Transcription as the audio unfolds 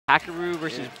Hackoru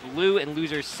versus Blue and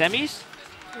losers semis.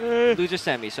 Loser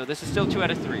semis. So this is still 2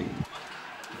 out of 3.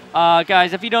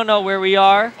 Guys, if you don't know where we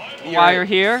are, why you're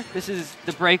here, this is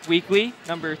the Break Weekly,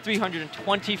 number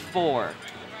 324.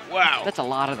 Wow. That's a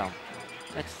lot of them.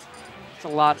 That's a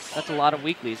lot. That's a lot of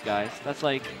weeklies, guys. That's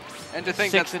like and to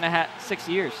think 6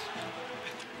 years.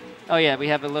 Oh yeah, we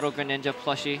have a little Greninja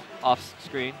plushie off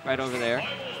screen right over there.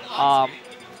 Oh,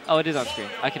 it is on screen.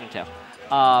 I couldn't tell.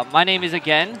 My name is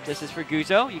Again. This is for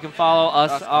Guzzo. You can follow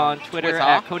us on Twitter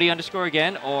at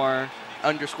Cody_again or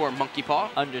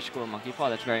 _monkeypaw. _monkeypaw.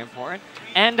 That's very important.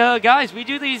 And guys, we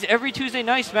do these every Tuesday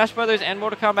night, Smash Brothers and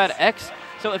Mortal Kombat X.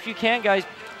 So if you can, guys,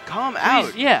 come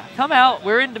out. Yeah, come out.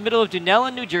 We're in the middle of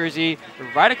Dunellen, New Jersey.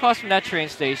 We're right across from that train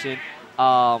station.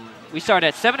 We start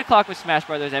at 7 o'clock with Smash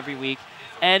Brothers every week.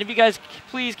 And if you guys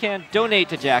please can donate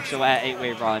to Jaxo at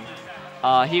 8-Way Run,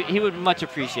 he would much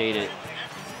appreciate it.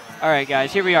 All right,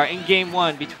 guys, here we are in Game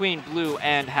 1 between Blue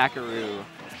and Hackoru.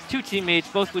 2 teammates,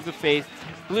 both Leap of Faith.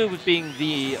 Blue being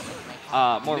the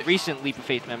more recent Leap of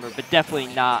Faith member, but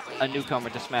definitely not a newcomer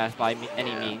to Smash by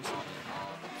any means.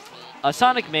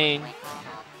 Sonic main,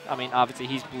 I mean, obviously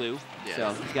he's Blue,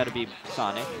 so he's got to be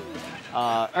Sonic.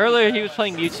 Earlier he was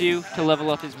playing Mewtwo to level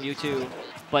up his Mewtwo,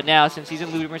 but now since he's in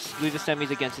loser semis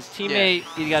against his teammate,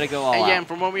 he's got to go all out. And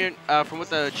from what from what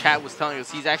the chat was telling us,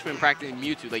 he's actually been practicing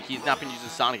Mewtwo. Like he's not been using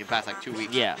Sonic in the past like 2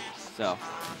 weeks. Yeah. So,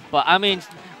 but I mean,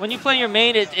 when you play your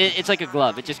main, it's like a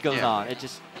glove. It just goes on. It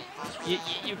just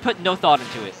you put no thought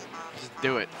into it. Just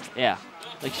do it. Yeah,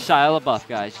 like Shia LaBeouf,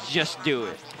 guys. Just do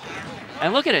it.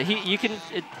 And look at it.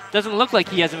 It doesn't look like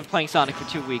he hasn't been playing Sonic for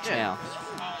 2 weeks now.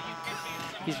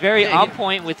 He's very on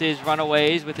point with his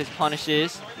runaways, with his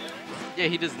punishes. Yeah,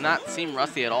 he does not seem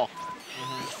rusty at all.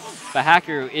 But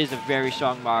Hackoru is a very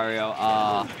strong Mario.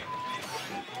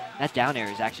 That down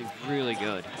air is actually really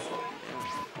good.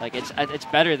 Like it's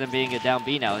better than being a down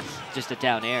B now. It's just a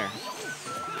down air.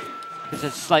 Because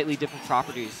it's slightly different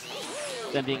properties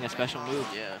than being a special move.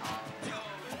 Yeah.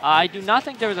 I do not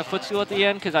think there was a footstool at the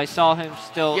end because I saw him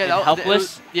still in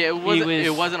helpless. It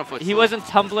wasn't a footstool. He wasn't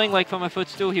tumbling like from a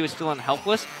footstool. He was still in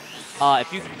helpless.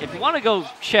 If you want to go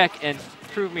check and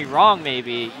prove me wrong,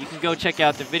 maybe you can go check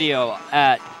out the video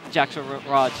at Jackson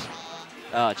Rod's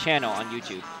channel on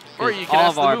YouTube. Or you can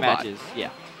ask our matches. Yeah.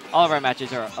 All of our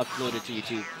matches are uploaded to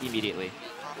YouTube immediately.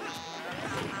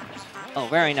 Oh,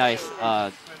 very nice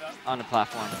on the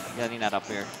platform. Getting that up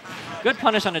there. Good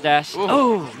punish on the dash. Ooh,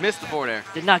 oh! Missed the forward air.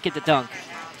 Did not get the dunk.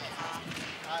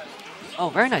 Oh,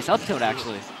 very nice up tilt,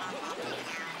 actually.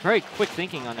 Very quick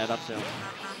thinking on that up tilt.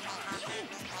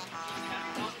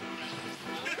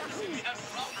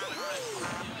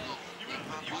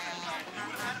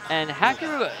 And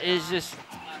Hackoru is just...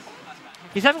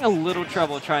 He's having a little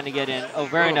trouble trying to get in. Oh,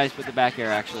 very nice with the back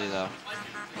air, actually, though.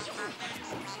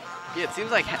 Yeah, it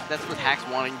seems like that's what Hack's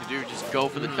wanting to do, just go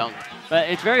for the dunk. But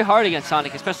it's very hard against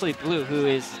Sonic, especially Blue, who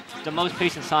is the most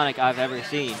patient Sonic I've ever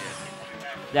seen.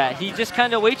 That he just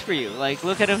kind of waits for you. Like,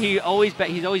 look at him. He's always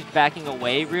backing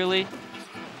away, really.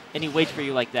 And he waits for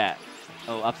you like that.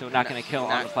 Oh, up tilt, not going to kill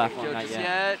on the platform, not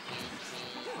yet.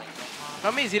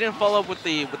 That means he didn't follow up with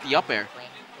the up air.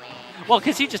 Well,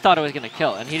 because he just thought it was going to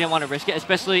kill, and he didn't want to risk it,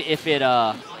 especially if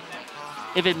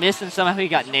it missed and somehow he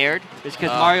got nared. It's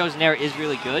because Mario's nair is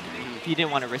really good. He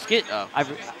didn't want to risk it.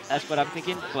 That's what I'm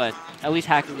thinking, but at least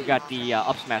Hackoru got the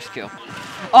up smash kill.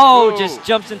 Oh, just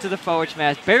jumps into the forward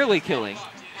smash, barely killing.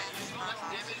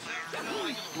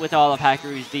 With all of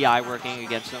Hackoru's DI working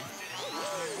against him.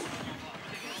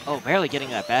 Oh, barely getting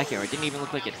that back air. It didn't even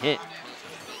look like it hit.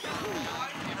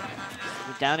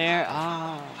 Down air.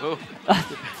 Oh.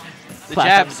 The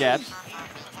jabs.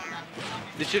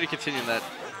 They should have continued that.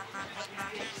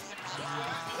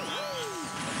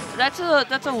 That's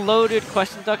a loaded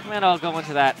question, Duckman. I'll go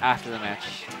into that after the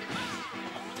match.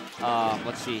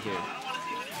 Let's see here.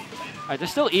 All right, they're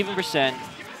still even percent.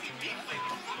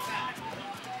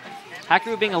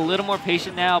 Hackoru being a little more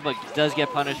patient now, but does get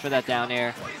punished for that down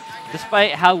air.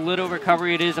 Despite how little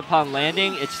recovery it is upon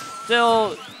landing, there's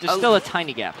still a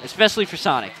tiny gap, especially for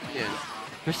Sonic. Yeah.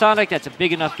 For Sonic, that's a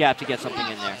big enough gap to get something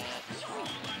in there.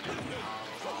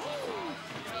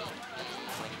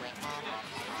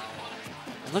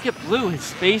 And look at Blue, his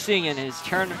spacing and his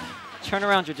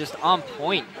turnarounds are just on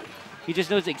point. He just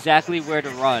knows exactly where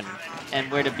to run and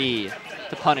where to be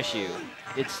to punish you.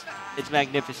 It's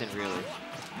magnificent, really.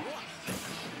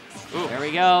 Ooh. There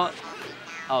we go.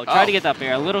 Oh, tried to get up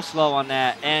there. A little slow on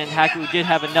that. And Hackoru did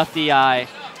have enough DI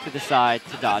to the side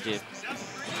to dodge it.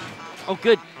 Oh,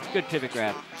 good pivot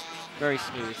grab. Very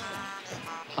smooth.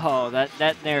 Oh,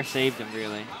 that nair saved him,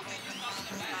 really.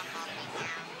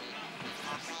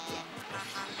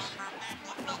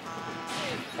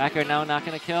 Back air, no, not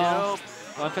going to kill. Nope.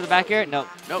 Going for the back air? Nope.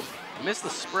 Nope. Missed the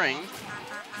spring.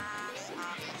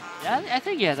 Yeah, I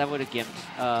think, yeah, that would have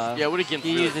gimped. Yeah, would have gimped.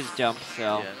 He really. used his jump,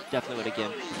 so Yeah. definitely would have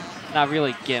gimped. Not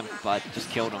really gimp, but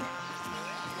just killed him.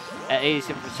 At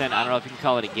 87%, I don't know if you can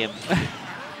call it a gimp.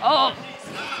 Oh!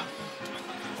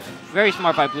 Very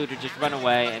smart by Blue to just run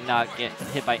away and not get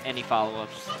hit by any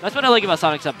follow-ups. That's what I like about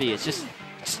Sonic's up B. It's just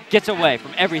gets away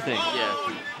from everything. Yeah.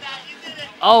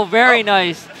 Oh, very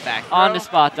nice. Back On throw. the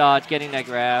spot dodge, getting that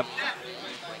grab.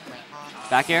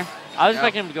 Back air? I was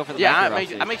expecting him to go for the back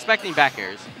air. I'm expecting back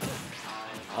airs.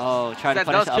 Oh, trying to That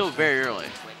punish does kill up. very early.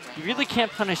 You really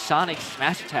can't punish Sonic's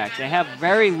smash attacks. They have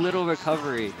very little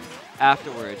recovery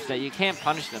afterwards that you can't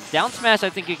punish them. Down smash,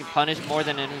 I think you can punish more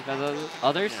than any of the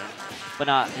others, but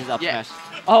not his up Yeah. smash.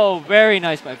 Oh, very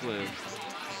nice by Blue.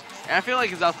 And I feel like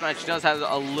his up smash does have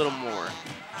a little more.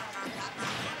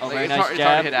 Oh, Like, very it's nice hard, jab. It's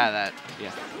hard to hit out of that.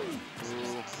 Yeah.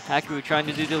 Ooh. Hackoru trying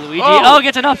to do the Luigi. Oh! Oh,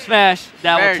 gets an up smash.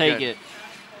 That Very will take good. it.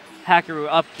 Hackoru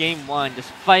up game 1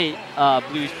 despite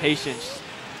Blue's patience.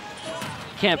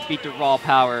 Can't beat the raw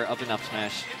power of an up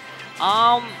smash.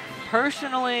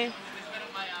 Personally,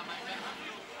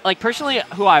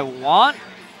 who I want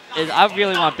is I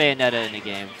really want Bayonetta in the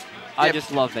game. I Yeah,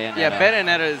 just love Bayonetta. Yeah,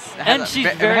 Bayonetta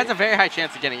has a very high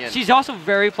chance of getting in. She's also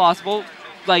very plausible.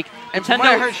 Like, and Nintendo, from what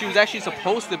I heard, she was actually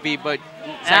supposed to be, but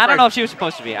I don't know if she was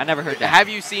supposed to be. I never heard that. Have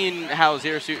you seen how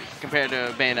Zero Suit compared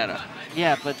to Bayonetta?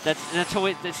 Yeah, but that's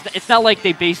always, it's not like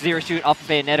they base Zero Suit off of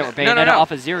Bayonetta or Bayonetta No.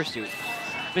 off of Zero Suit.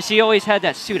 But she always had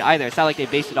that suit either. It's not like they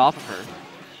based it off of her.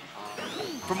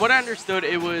 From what I understood,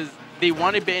 it was they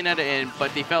wanted Bayonetta in,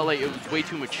 but they felt like it was way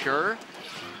too mature,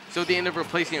 so they ended up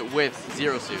replacing it with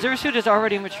Zero Suit. Zero Suit is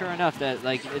already mature enough that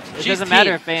like it She's doesn't teen.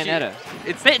 matter if Bayonetta.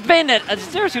 Bayonetta.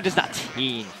 Zero Suit is not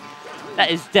teen. That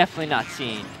is definitely not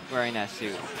teen wearing that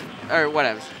suit. Or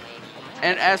whatever.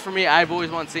 And as for me, I've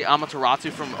always wanted to see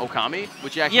Amaterasu from Okami,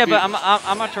 which actually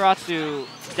Amaterasu.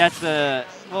 That's the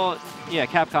yeah,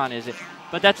 Capcom is it,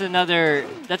 but that's another.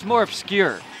 That's more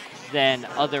obscure than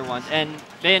other ones, and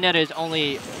Bayonetta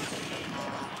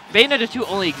 2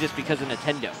 only exists because of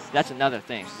Nintendo. That's another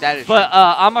thing. That is but true.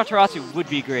 Amaterasu would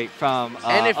be great from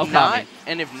Okami.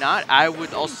 And if not, I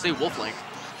would also say Wolflink.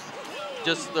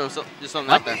 Just throw something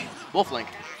out there. Wolflink.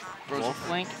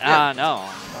 Wolflink? Yeah. No.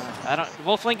 I don't.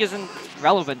 Wolflink isn't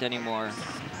relevant anymore.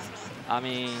 I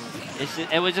mean,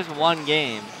 it was just one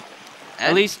game. And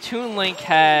At least Toon Link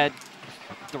had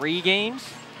 3 games,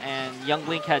 and Young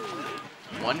Link had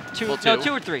one, 2. well, No,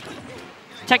 2 or 3.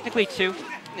 Technically 2.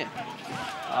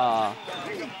 Yeah.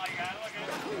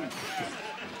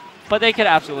 But they could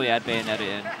absolutely add Bayonetta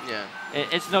in. Yeah.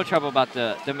 It's no trouble about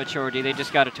the maturity. They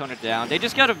just got to tone it down. They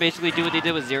just got to basically do what they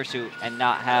did with Zero Suit and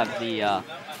not have the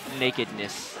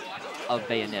nakedness of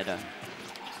Bayonetta.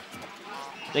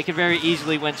 They could very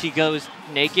easily, when she goes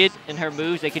naked in her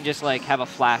moves, they can just like have a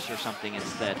flash or something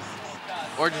instead.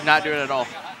 Or just not do it at all.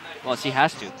 Well, she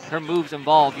has to. Her moves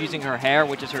involve using her hair,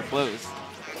 which is her clothes.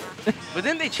 But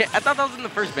then I thought that was in the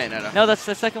first Bayonetta. No, that's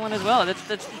the second one as well.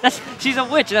 That's she's a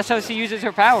witch. That's how she uses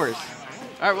her powers.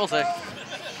 All right, we'll say.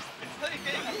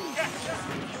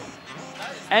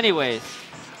 Anyways,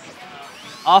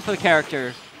 off of the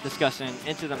character discussion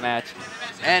into the match.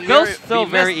 And still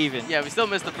very even. Yeah, we still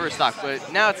missed the first stock,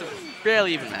 but now it's a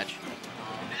fairly even match.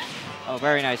 Oh,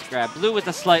 very nice grab. Blue with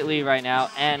a slight lead right now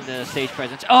and the stage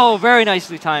presence. Oh, very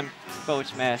nicely timed forward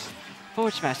smash.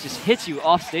 Forward smash just hits you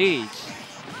off stage.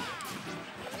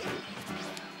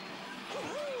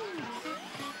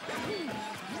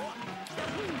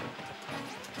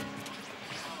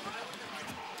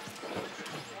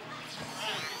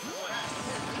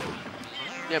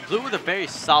 Yeah, Blue with a very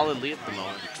solid lead at the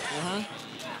moment.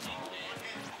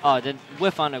 Oh, then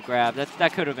whiff on a grab.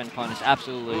 That could have been punished,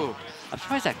 absolutely. Ooh. I'm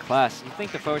surprised that class. You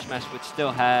think the forward smash would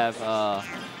still have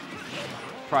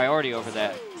priority over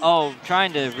that. Oh,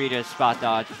 trying to read a spot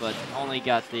dodge, but only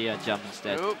got the jump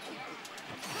instead. Oop.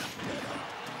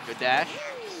 Good dash.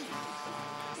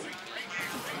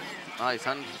 Nice,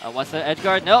 son. What's the edge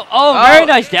guard? No. Oh, very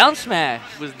nice down smash.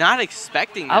 Was not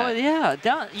expecting that. Yeah,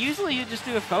 down. Usually you just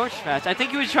do a forward smash. I think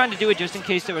he was trying to do it just in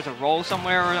case there was a roll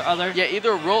somewhere or other. Yeah,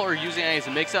 either a roll or using it as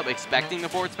a mix-up, expecting the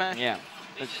forward smash. Yeah.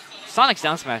 But Sonic's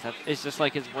down smash is just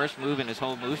like his worst move in his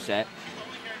whole moveset.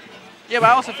 Yeah, but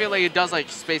I also feel like it does like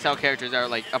space out characters that are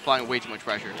like applying way too much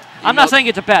pressure. I'm not saying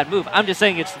it's a bad move. I'm just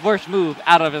saying it's the worst move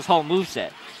out of his whole moveset,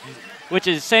 which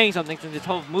is saying something since his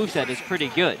whole moveset is pretty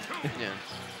good. Yeah.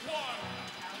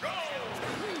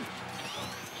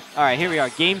 All right, here we are,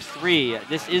 Game 3.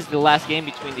 This is the last game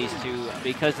between these two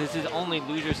because this is only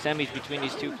loser semis between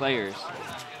these two players.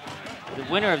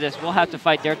 the winner of this will have to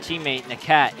fight their teammate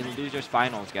Nakat in losers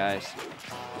finals, guys.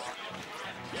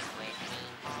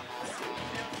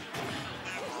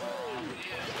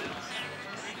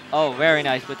 Oh, very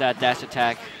nice with that dash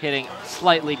attack, hitting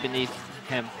slightly beneath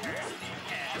him.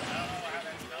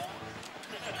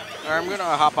 I'm going to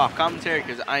hop off commentary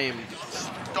because I am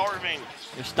starving.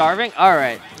 You're starving? All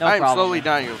right, no problem. I am slowly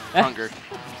dying of hunger.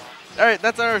 All right,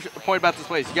 that's our point about this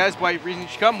place. You guys, why reason you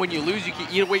should come, when you lose, you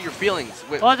can eat away your feelings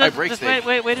with just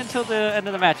wait until the end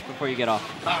of the match before you get off.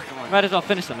 Oh, come on. You might as well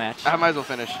finish the match. I might as well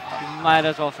finish. You might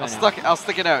as well finish. I'll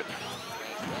stick it out.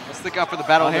 I'll stick out for the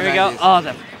battle of the 90s. Here we go. Oh,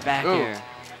 the back Ooh. air.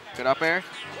 Good up air.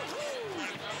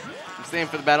 I'm staying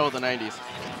for the battle of the 90s.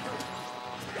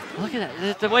 Look at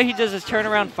that. The way he does his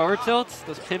turnaround forward tilts,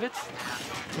 those pivots,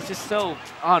 it's just so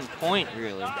on point,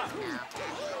 really.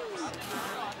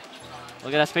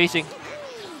 Look at that spacing.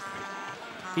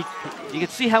 You can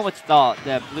see how much thought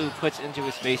that Blue puts into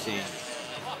his spacing.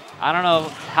 I don't know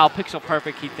how pixel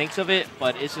perfect he thinks of it,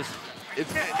 but it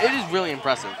is really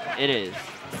impressive. It is.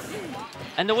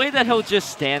 And the way that he'll just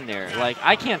stand there, like,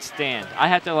 I can't stand. I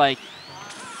have to, like,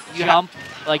 jump,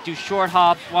 like, do short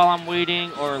hops while I'm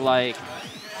waiting, or, like,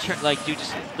 do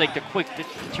just, like, the quick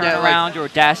turnaround or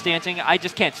dash dancing. I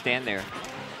just can't stand there.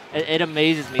 It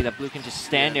amazes me that Blue can just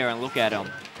stand there and look at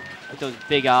him with those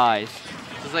big eyes.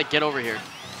 Just, like, get over here.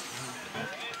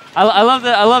 I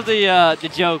love the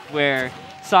joke where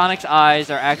Sonic's eyes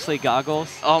are actually goggles.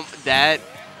 That.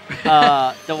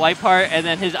 The white part, and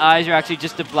then his eyes are actually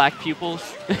just the black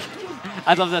pupils.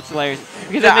 I love that's hilarious.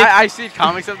 Because yeah, I see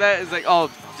comics of that. It's like,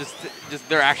 oh, just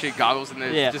they're actually goggles, and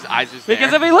there's just eyes just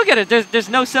because there. I mean, look at it. There's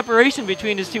no separation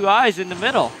between his two eyes in the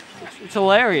middle. It's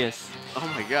hilarious.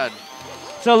 Oh my god.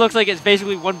 So it looks like it's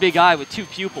basically one big eye with two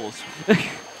pupils.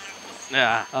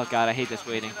 Yeah. Oh god, I hate this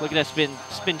waiting. Look at that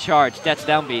spin charge. That's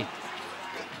down B.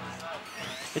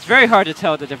 It's very hard to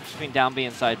tell the difference between down B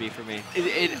and side B for me.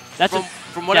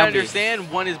 From what I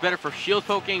understand, one is better for shield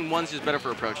poking, one's just better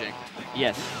for approaching.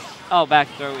 Yes. Oh, back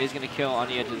throw is going to kill on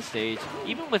the edge of the stage,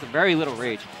 even with very little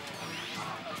rage.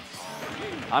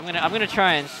 I'm gonna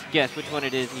try and guess which one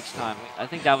it is each time. I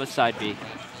think that was side B.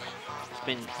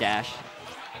 Spin dash.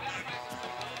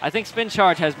 I think spin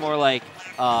charge has more like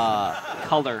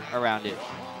color around it.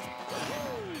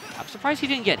 I'm surprised he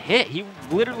didn't get hit. He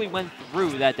literally went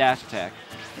through that dash attack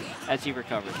as he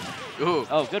recovered. Ooh,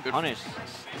 oh, good punish.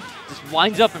 Just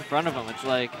winds up in front of him. It's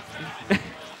like...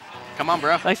 Come on,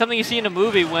 bro. Like something you see in a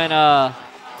movie when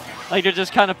like they're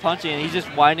just kind of punching and he's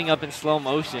just winding up in slow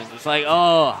motion. It's like,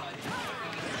 oh.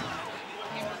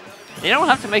 They don't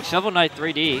have to make Shovel Knight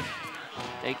 3D.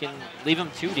 They can leave him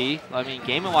 2D. I mean,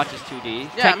 Game & Watch is 2D, yeah,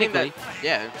 technically. I mean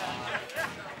yeah.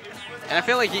 And I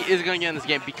feel like he is going to get in this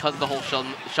game because of the whole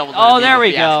Shovel Knight. Oh, there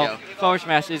we go. Forward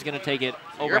Smash is going to take it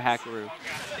over Hackoru.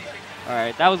 All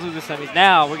right, that was losers semis.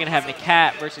 Now we're going to have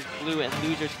Nakat versus Blue at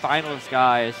losers finals,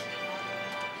 guys.